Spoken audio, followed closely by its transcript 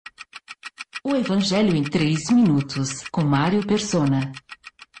O Evangelho em 3 minutos, com Mário Persona.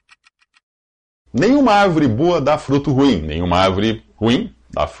 Nenhuma árvore boa dá fruto ruim, nenhuma árvore ruim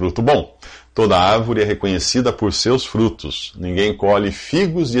dá fruto bom. Toda árvore é reconhecida por seus frutos. Ninguém colhe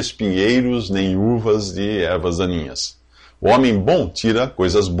figos de espinheiros, nem uvas de ervas daninhas. O homem bom tira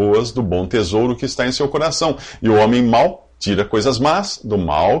coisas boas do bom tesouro que está em seu coração, e o homem mau tira coisas más do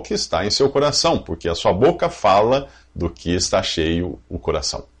mal que está em seu coração, porque a sua boca fala do que está cheio o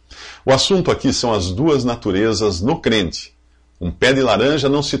coração. O assunto aqui são as duas naturezas no crente. Um pé de laranja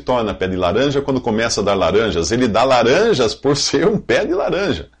não se torna pé de laranja quando começa a dar laranjas. Ele dá laranjas por ser um pé de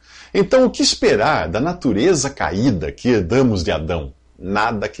laranja. Então, o que esperar da natureza caída que herdamos de Adão?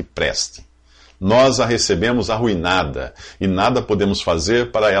 Nada que preste. Nós a recebemos arruinada e nada podemos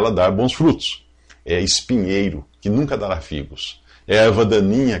fazer para ela dar bons frutos. É espinheiro que nunca dará figos. É erva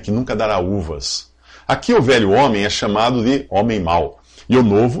daninha que nunca dará uvas. Aqui o velho homem é chamado de homem mau e o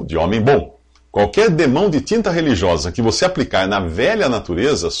novo de homem bom. Qualquer demão de tinta religiosa que você aplicar na velha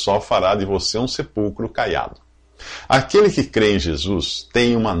natureza só fará de você um sepulcro caiado. Aquele que crê em Jesus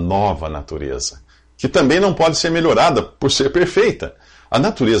tem uma nova natureza, que também não pode ser melhorada por ser perfeita. A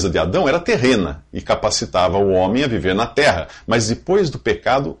natureza de Adão era terrena e capacitava o homem a viver na terra, mas depois do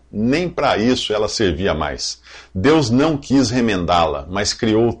pecado, nem para isso ela servia mais. Deus não quis remendá-la, mas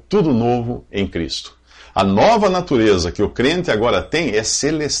criou tudo novo em Cristo. A nova natureza que o crente agora tem é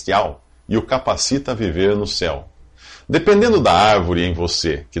celestial e o capacita a viver no céu. Dependendo da árvore em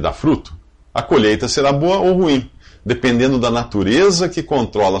você que dá fruto, a colheita será boa ou ruim. Dependendo da natureza que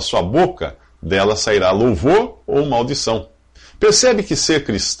controla sua boca, dela sairá louvor ou maldição. Percebe que ser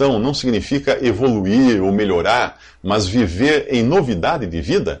cristão não significa evoluir ou melhorar, mas viver em novidade de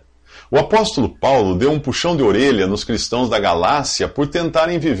vida? O apóstolo Paulo deu um puxão de orelha nos cristãos da Galácia por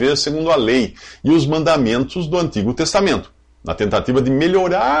tentarem viver segundo a lei e os mandamentos do Antigo Testamento, na tentativa de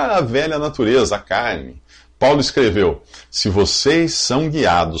melhorar a velha natureza, a carne. Paulo escreveu: se vocês são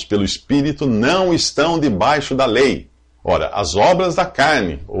guiados pelo Espírito, não estão debaixo da lei. Ora, as obras da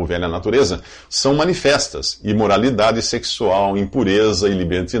carne, ou velha natureza, são manifestas: imoralidade sexual, impureza e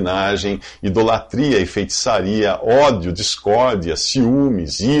libertinagem, idolatria e feitiçaria, ódio, discórdia,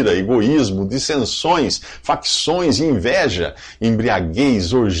 ciúmes, ira, egoísmo, dissensões, facções e inveja,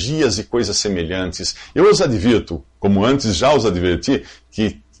 embriaguez, orgias e coisas semelhantes. Eu os advirto, como antes já os adverti,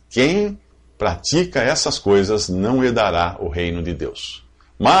 que quem pratica essas coisas não herdará o reino de Deus.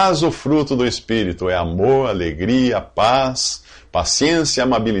 Mas o fruto do Espírito é amor, alegria, paz, paciência,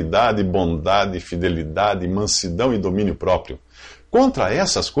 amabilidade, bondade, fidelidade, mansidão e domínio próprio. Contra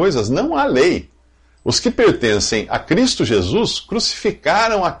essas coisas não há lei. Os que pertencem a Cristo Jesus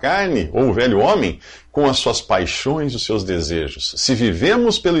crucificaram a carne, ou o velho homem, com as suas paixões e os seus desejos. Se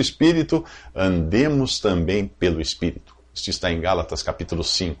vivemos pelo Espírito, andemos também pelo Espírito. Isto está em Gálatas capítulo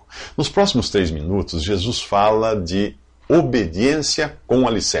 5. Nos próximos 3 minutos, Jesus fala de obediência com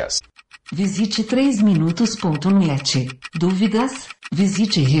alicerce. Visite 3minutos.net. Dúvidas?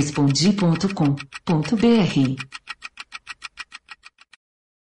 Visite respondi.com.br.